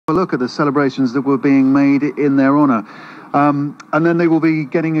a look at the celebrations that were being made in their honour. And then they will be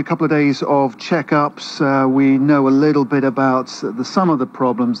getting a couple of days of checkups. We know a little bit about some of the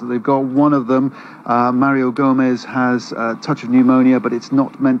problems that they've got. One of them, Mario Gomez, has a touch of pneumonia, but it's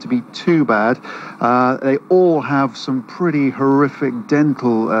not meant to be too bad. They all have some pretty horrific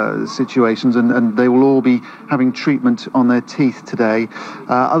dental situations, and they will all be having treatment on their teeth today.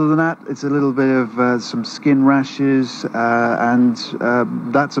 Other than that, it's a little bit of some skin rashes, and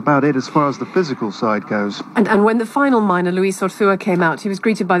that's about it as far as the physical side goes. And when the final miner, Luis Ortúa, came out, he was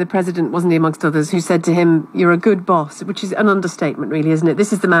greeted by the president, wasn't he, amongst others, who said to him, "You're a good boss," which is an understatement, really, isn't it?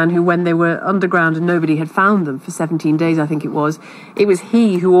 This is the man who, when they were underground and nobody had found them for 17 days, I think it was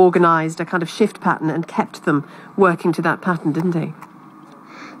he who organised a kind of shift pattern and kept them working to that pattern, didn't he?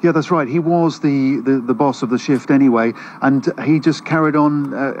 Yeah, that's right. He was the boss of the shift anyway, and he just carried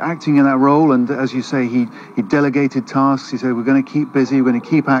on acting in that role. And as you say, he delegated tasks. He said, we're going to keep busy, we're going to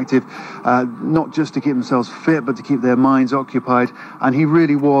keep active, not just to keep themselves fit, but to keep their minds occupied. And he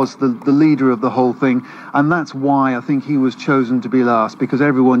really was the leader of the whole thing. And that's why I think he was chosen to be last, because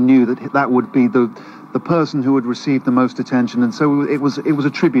everyone knew that that would be the person who would receive the most attention, and so it was a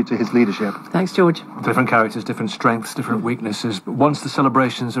tribute to his leadership. Thanks, George. Different characters, different strengths, different weaknesses. But once the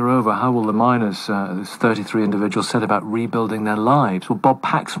celebrations are over, how will the miners, these 33 individuals, set about rebuilding their lives? Well, Bob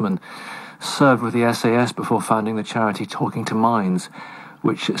Paxman served with the SAS before founding the charity Talking2minds,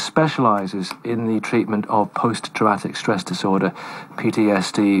 which specialises in the treatment of post-traumatic stress disorder,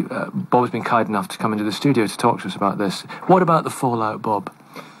 PTSD. Bob's been kind enough to come into the studio to talk to us about this. What about the fallout, Bob?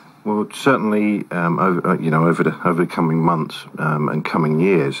 Well, certainly, over the coming months and coming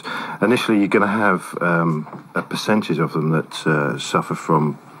years, initially you're going to have a percentage of them that suffer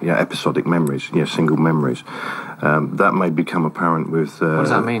from episodic memories, single memories. That may become apparent with. What does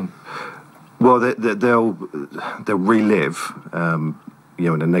that mean? Well, they'll relive.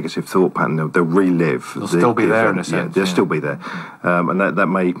 In a negative thought pattern, they'll relive. They'll still be there in a sense. Yeah, they'll still be there, and that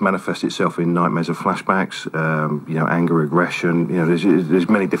may manifest itself in nightmares and flashbacks. Anger, aggression. There's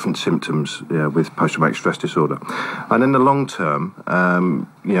many different symptoms with post-traumatic stress disorder, and in the long term,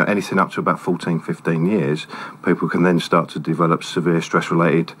 anything up to about 14, 15 years, people can then start to develop severe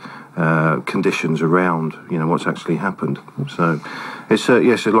stress-related conditions around what's actually happened. So it's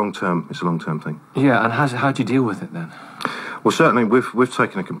a long-term thing. Yeah, and how do you deal with it then? Well, certainly we've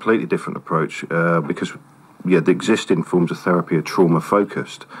taken a completely different approach because the existing forms of therapy are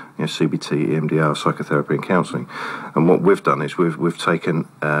trauma-focused, CBT, EMDR, psychotherapy and counselling. And what we've done is we've taken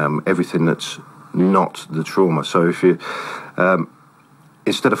everything that's not the trauma. So if you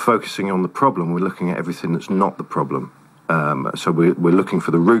instead of focusing on the problem, we're looking at everything that's not the problem. So we're looking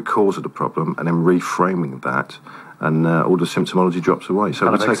for the root cause of the problem and then reframing that, and all the symptomology drops away. So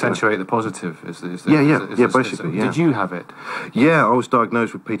kind of accentuate the positive. Basically. Did you have it? Yeah, I was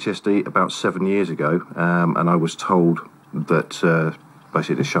diagnosed with PTSD about 7 years ago, and I was told that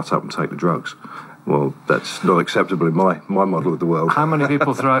basically to shut up and take the drugs. Well, that's not acceptable in my model of the world. How many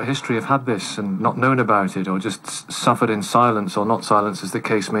people throughout history have had this and not known about it, or just suffered in silence or not silence, as the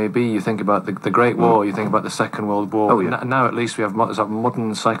case may be? You think about the Great War, you think about the Second World War. Oh, yeah. Now at least we have a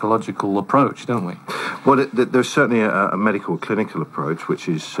modern psychological approach, don't we? Well, there's certainly a medical clinical approach, which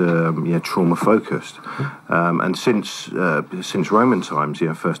is trauma-focused. And since Roman times,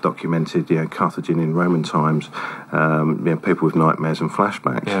 first documented, Carthaginian Roman times, people with nightmares and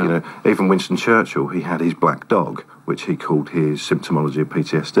flashbacks. Yeah. Even Winston Churchill, he had his black dog, which he called his symptomology of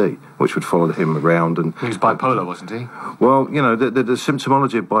PTSD, which would follow him around. And he was bipolar, wasn't he? Well, the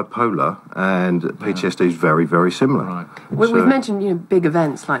symptomology of bipolar and PTSD is very, very similar. Right. Well, we've mentioned big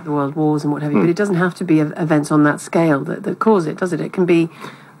events like the World Wars and what have you, but it doesn't have to be events on that scale that cause it, does it? It can be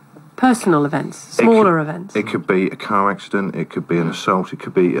personal events, smaller events. It could be a car accident, it could be an assault, it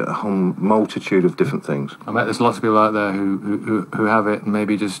could be a whole multitude of different things. I bet there's lots of people out there who have it and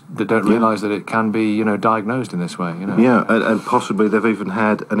maybe just they don't realise that it can be, diagnosed in this way. Yeah, and possibly they've even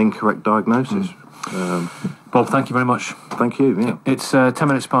had an incorrect diagnosis. Bob, thank you very much. Thank you. Yeah. It's 10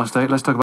 minutes past 8. Let's talk about